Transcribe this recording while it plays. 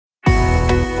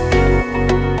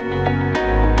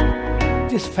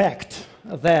It is fact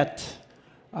that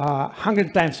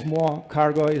 100 times more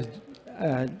cargo is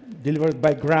delivered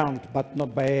by ground, but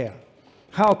not by air.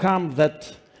 How come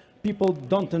that people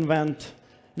don't invent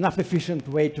enough efficient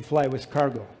way to fly with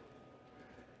cargo?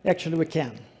 Actually, we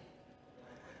can.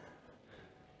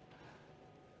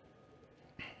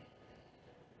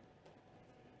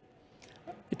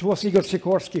 It was Igor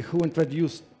Sikorsky who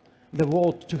introduced the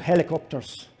world to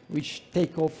helicopters, which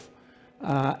take off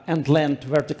and land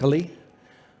vertically.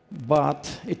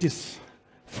 But it is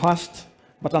fast,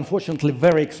 but unfortunately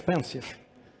very expensive.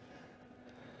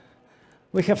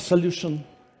 We have solution.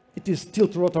 It is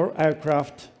tilt-rotor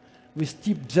aircraft with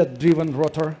steep jet-driven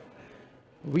rotor,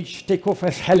 which take off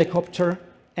as helicopter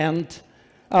and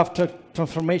after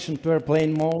transformation to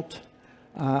airplane mode,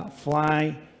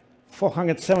 fly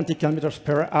 470 kilometers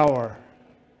per hour.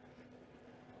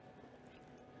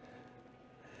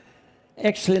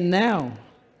 Actually now,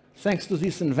 thanks to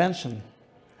this invention,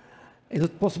 it is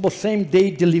possible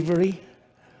same-day delivery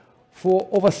for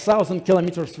over 1,000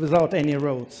 kilometers without any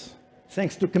roads,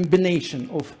 thanks to combination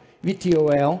of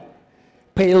VTOL,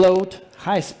 payload,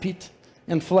 high speed,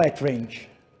 and flight range.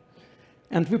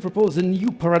 And we propose a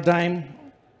new paradigm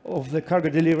of the cargo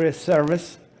delivery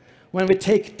service when we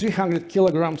take 300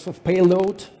 kilograms of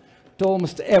payload to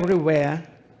almost everywhere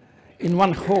in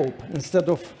one hop instead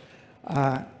of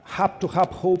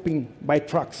hub-to-hub hopping by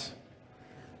trucks.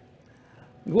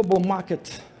 Global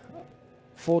market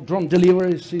for drone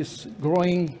deliveries is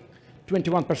growing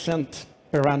 21%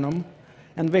 per annum,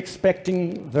 and we're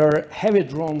expecting their heavy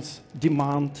drones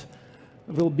demand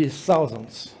will be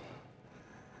thousands.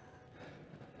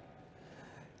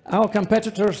 Our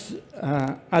competitors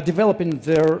are developing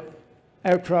their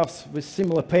aircrafts with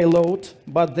similar payload,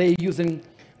 but they're using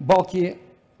bulky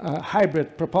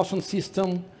hybrid propulsion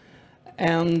system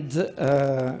and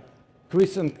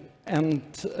cruise and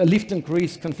lift and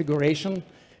cruise configuration,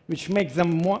 which makes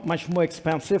them much more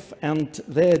expensive and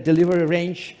their delivery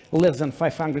range less than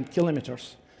 500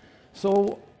 kilometers.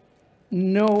 So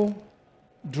no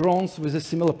drones with the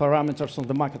similar parameters on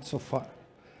the market so far.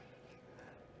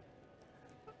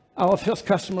 Our first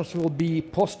customers will be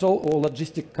postal or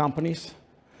logistic companies.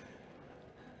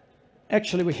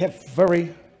 Actually, we have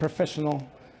very professional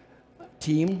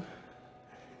team,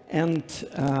 and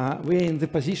we're in the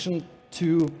position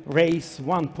to raise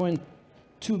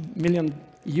 1.2 million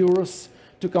euros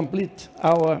to complete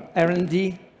our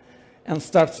R&D and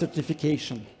start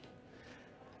certification.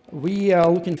 We are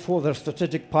looking for the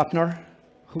strategic partner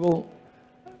who will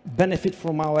benefit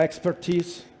from our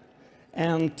expertise,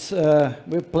 and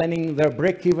we're planning their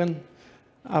break-even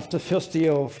after first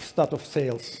year of start of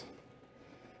sales.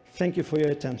 Thank you for your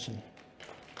attention.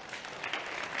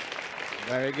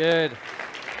 Very good.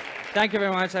 Thank you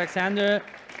very much, Alexander.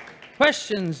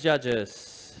 Questions,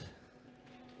 judges?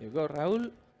 You go, Raul.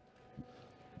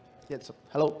 Yes. So,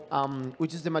 hello.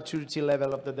 Which is the maturity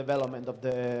level of the development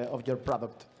of your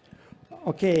product?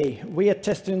 Okay, we are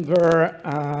testing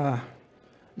their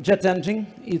jet engine.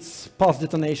 It's pulse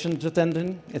detonation jet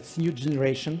engine. It's new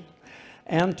generation,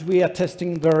 and we are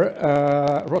testing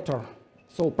their rotor,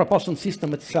 so propulsion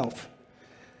system itself.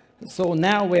 So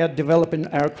now we are developing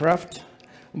aircraft,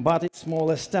 but it's more or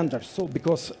less standard. So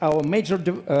because our major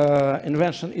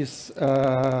invention is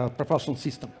propulsion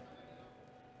system.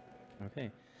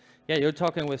 Okay. Yeah, you're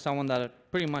talking with someone that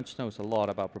pretty much knows a lot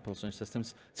about propulsion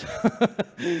systems.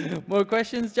 More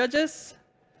questions, judges?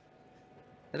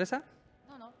 Teresa?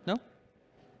 No?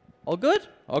 All good?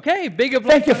 Okay, big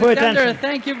applause. Thank you for your attention.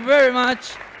 Thank you very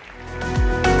much.